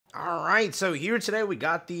All right, so here today we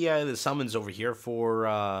got the summons over here for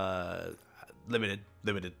limited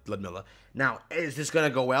Ludmilla. Now, is this gonna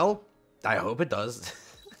go well? I hope it does.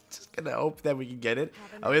 Just gonna hope that we can get it.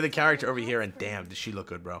 We have the character over here, and damn, does she look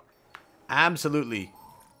good, bro? Absolutely,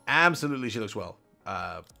 she looks well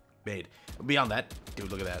made. Beyond that,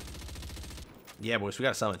 dude, look at that. Yeah, boys, we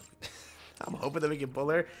got a summon. I'm hoping that we can pull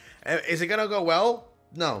her. Is it gonna go well?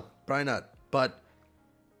 No, probably not. But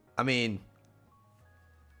I mean,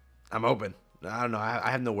 I'm hoping. I don't know.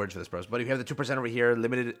 I have no words for this, bros. But if you have the 2% over here,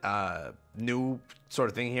 limited new sort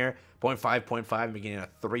of thing here, 0.5, 0.5, beginning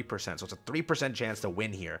at 3%. So it's a 3% chance to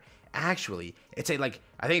win here. Actually, it's a, like,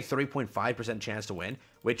 I think 3.5% chance to win,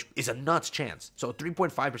 which is a nuts chance. So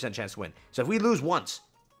 3.5% chance to win. So if we lose once,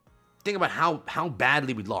 think about how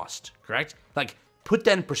badly we lost, correct? Like, put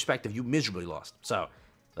that in perspective. You miserably lost. So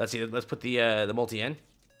let's see. Let's put the multi in.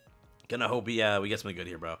 Gonna hope we get something good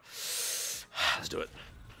here, bro. Let's do it.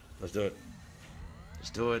 Let's do it.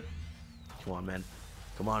 Let's do it. Come on, man.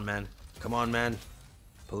 Come on, man. Come on, man.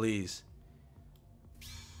 Please.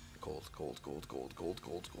 Gold, gold, gold, gold, gold,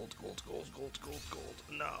 gold, gold, gold, gold, gold, gold, gold.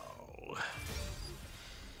 No.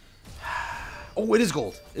 Oh, it is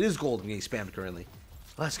gold. It is gold. I'm getting spammed currently.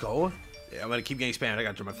 Let's go. Yeah, I'm gonna keep getting spammed. I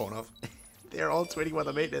gotta turn my phone off. They're all tweeting about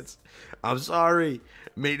the maintenance. I'm sorry.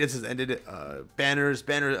 Maintenance has ended. Banner,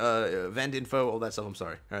 event info, all that stuff. I'm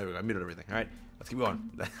sorry. All right, I muted everything. All right, let's keep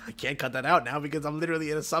going. I can't cut that out now because I'm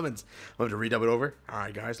literally in a summons. I'm going to redub it over. All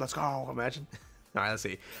right, guys, let's go. Imagine. All right, let's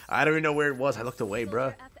see. I don't even know where it was. I looked away,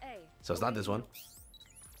 bro. So it's not this one.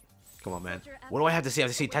 Come on, man. What do I have to see? I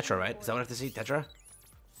have to see Tetra, right? Is that what I have to see? Tetra?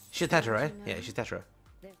 She's Tetra, right? Yeah, she's Tetra.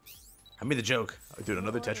 I made the joke. Oh, dude,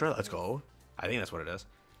 another Tetra? Let's go. I think that's what it is.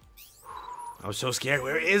 I'm so scared.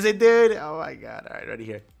 Where is it, dude? Oh my god. Alright, ready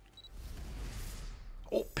here.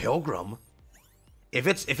 Oh, Pilgrim. If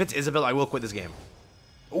it's Isabel, I will quit this game.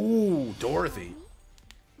 Ooh, Dorothy.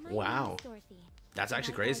 Wow. That's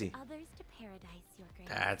actually crazy.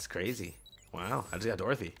 That's crazy. Wow. I just got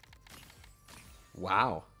Dorothy.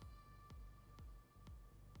 Wow.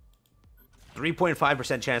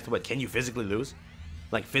 3.5% chance to win. Can you physically lose?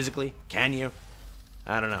 Like, physically? Can you?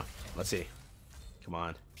 I don't know. Let's see. Come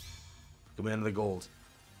on. Come into the gold.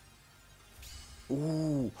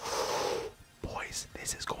 Ooh. Boys,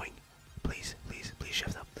 this is going. Please, please, please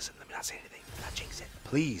shift up. Listen, let me not say anything. Not jinx it.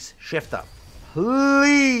 Please, shift up.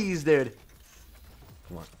 Please, dude.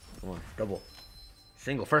 Come on. Come on. Double.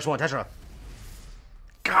 Single. First one, Tetra.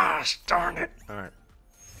 Gosh darn it. Alright.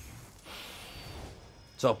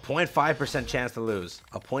 So, 0.5% chance to lose.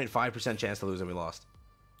 A 0.5% chance to lose and we lost.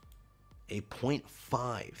 A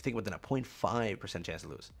 0.5. Think about that. A 0.5% chance to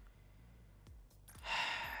lose.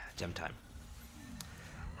 Gem time.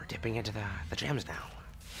 We're dipping into the gems now.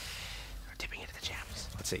 We're dipping into the gems.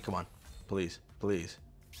 Let's see. Come on. Please. Please.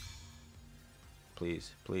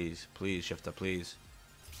 Please. Please. Please. Shift up. Please.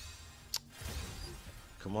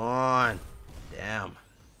 Come on. Damn.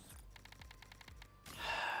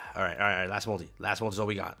 Alright. Alright. Last multi. Last multi is all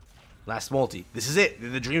we got. Last multi. This is it.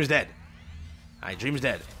 The dream's dead. Alright. Dream's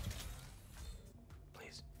dead.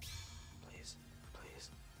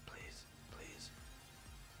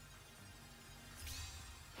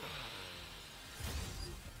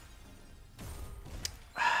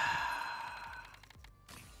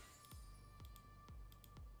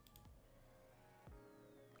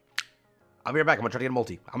 I'll be right back. I'm gonna try to get a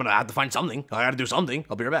multi. I'm gonna have to find something. I gotta do something.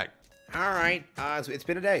 I'll be right back. All right. It's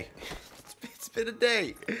been a day. It's been a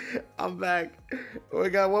day. I'm back. We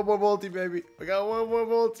got one more multi, baby. We got one more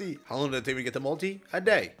multi. How long did it take me to get the multi? A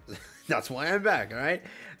day. That's why I'm back. All right.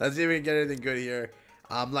 Let's see if we can get anything good here.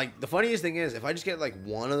 Like the funniest thing is, if I just get like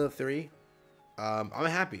one of the three, I'm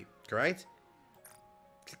happy. Correct?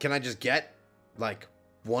 Can I just get like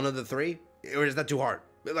one of the three, or is that too hard?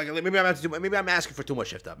 Like maybe I'm have to do. Maybe I'm asking for too much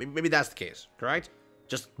shift up. Maybe that's the case. Correct?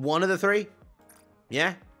 Just one of the three.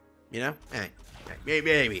 Yeah. You know. Hey.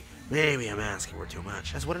 Maybe I'm asking for too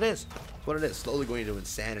much. That's what it is. That's what it is. Slowly going into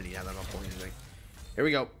insanity. Now that I'm not pulling anything. Here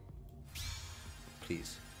we go.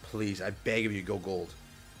 Please, please. I beg of you, go gold.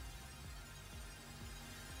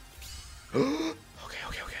 Okay.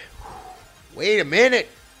 Wait a minute.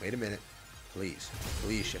 Please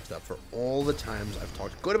shift up for all the times I've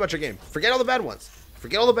talked good about your game. Forget all the bad ones.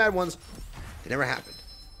 Forget all the bad ones. They never happened.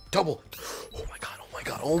 Double. Oh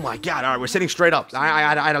my god. All right, we're sitting straight up. I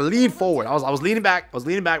had to lean forward. I was leaning back.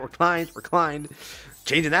 Reclined.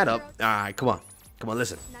 Changing that up. All right, come on.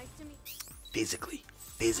 Listen. Physically.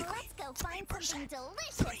 3%. 3 damn percent.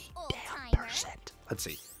 Let's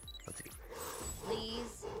see.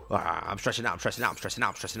 Please. I'm stressing out.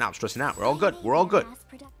 We're all good.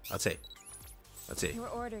 Let's see. Your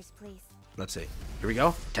orders, please. Let's see. Here we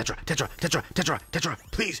go. Tetra, Tetra, Tetra, Tetra, Tetra.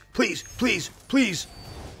 Please, please, please, please.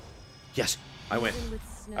 Yes, I win.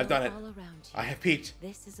 I've done it. I have peaked.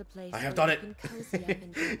 This is a place I have done it.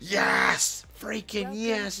 Yes! Freaking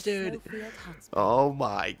yes, dude. Oh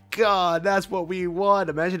my god, that's what we want.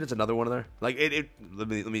 Imagine it's another one of there. Like let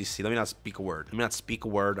me see. Let me not speak a word. Let me not speak a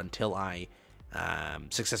word until I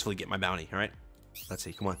successfully get my bounty, all right? Let's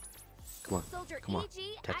see. Come on. Come on. Come on.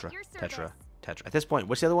 Tetra, Tetra, Tetra. At this point,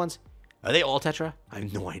 what's the other ones? Are they all Tetra? I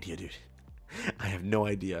have no idea, dude. I have no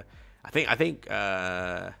idea. I think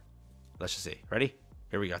let's just see. Ready?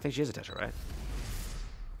 Here we go. I think she is a Tetra, right?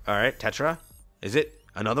 Alright, Tetra. Is it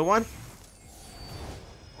another one?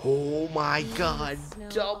 Oh my god.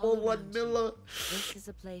 Double Ludmilla.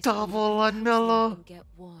 Double Ludmilla. Get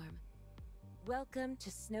warm. Welcome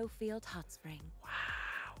to Snowfield Hot Spring.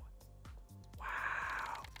 Wow. Wow.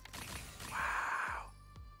 Wow.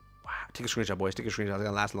 Wow. Take a screenshot, boys. Take a screenshot. It's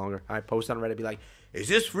gonna last longer. Alright, post on Reddit. Be like, is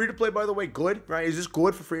this free to play, by the way? Good, right? Is this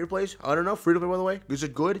good for free to plays? I don't know. Free to play, by the way. Is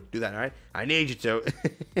it good? Do that, all right? I need you to.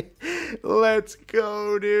 Let's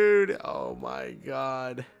go, dude. Oh my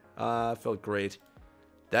god. Felt great.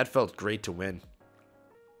 That felt great to win.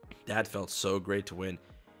 That felt so great to win.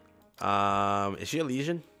 Is she a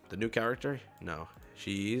Legion? The new character? No.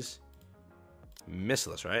 She's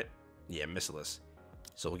Missiless, right? Yeah, Missiless.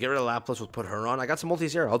 So we'll get rid of Laplas. We'll put her on. I got some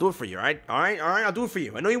multis here. I'll do it for you, all right? All right, all right. I'll do it for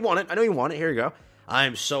you. I know you want it. I know you want it. Here you go.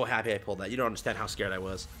 I'm so happy I pulled that. You don't understand how scared I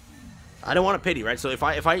was. I don't want to pity, right? So if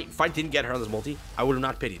I didn't get her on this multi, I would have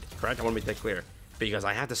not pitied, correct? I want to make that clear. Because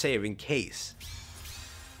I have to save in case.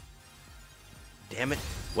 Damn it.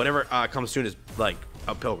 Whatever comes soon is like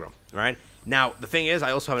a pilgrim, right? Now, the thing is,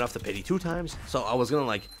 I also have enough to pity 2 times. So I was going to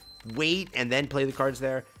like wait and then play the cards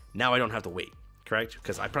there. Now I don't have to wait, correct?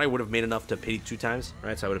 Because I probably would have made enough to pity 2 times,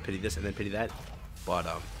 right? So I would have pitied this and then pity that. But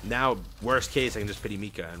now, worst case, I can just pity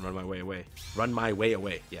Mika and run my way away. Run my way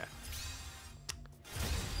away, yeah.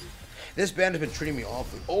 This band has been treating me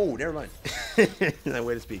awfully. Oh, never mind. That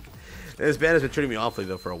way to speak. This band has been treating me awfully,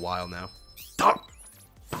 though, for a while now.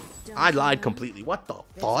 I lied completely. What the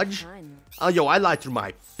fudge? Oh, yo, I lied through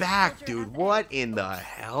my back, dude. What in the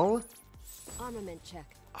hell? Armament check.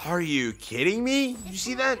 Are you kidding me? You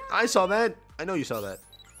see that? I saw that. I know you saw that.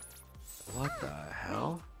 What the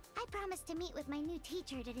hell? I promised to meet with my new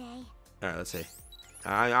teacher today. Alright, let's see.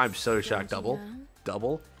 I'm so shocked. Double.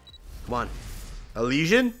 Double. Come on.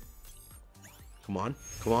 Elysian? Come on.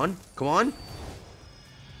 Come on. Come on.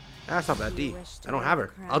 That's not bad, D. I don't have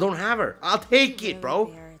her. I don't have her. I'll take it,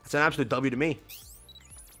 bro. It's an absolute W to me.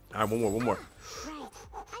 Alright, one more. One more.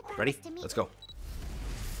 Ready? Let's go.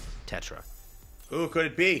 Tetra. Who could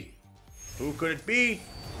it be? Who could it be?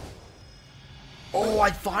 Oh,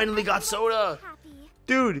 I finally got Soda.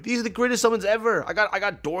 Dude, these are the greatest summons ever. I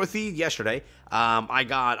got Dorothy yesterday. I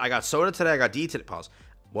got Soda today. I got D today. Pause.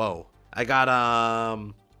 Whoa. I got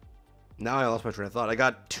now I lost my train of thought. I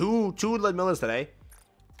got two Ludmillas today.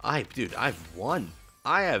 Dude, I've won.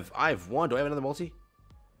 I've won. Do I have another multi?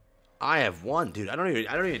 I have won, dude. I don't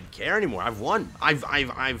even care anymore. I've won.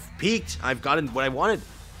 I've peaked. I've gotten what I wanted.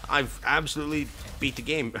 I've absolutely beat the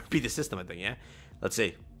game. Beat the system, I think, yeah? Let's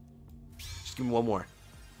see. Just give me one more.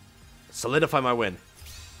 Solidify my win.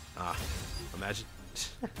 Imagine.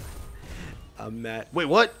 Wait,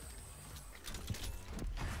 what?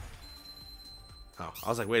 Oh, I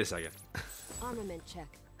was like, wait a second. Armament check.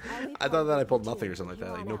 I thought that I pulled nothing or something like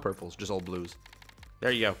that. Like, no purples, just all blues.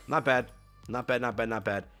 There you go. Not bad. Not bad, not bad, not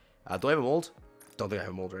bad. Do I have a mold? Don't think I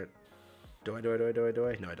have a mold, right? Do I?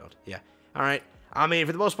 No, I don't. Yeah. All right. I mean,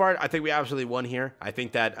 for the most part, I think we absolutely won here. I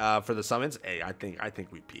think that for the summons, hey, I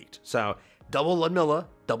think we peaked. So, double Ludmilla.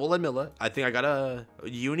 I think I got a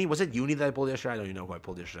Uni. Was it Uni that I pulled yesterday? I don't even know who I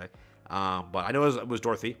pulled yesterday. But I know it was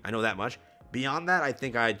Dorothy. I know that much. Beyond that, I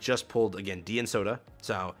think I just pulled, again, D and Soda.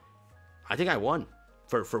 So, I think I won.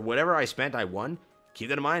 For whatever I spent, I won. Keep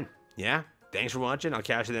that in mind. Yeah? Thanks for watching. I'll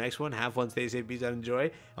catch you in the next one. Have fun, stay safe, peace out, enjoy.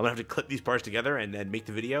 I'm going to have to clip these parts together and then make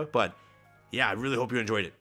the video. But, yeah, I really hope you enjoyed it.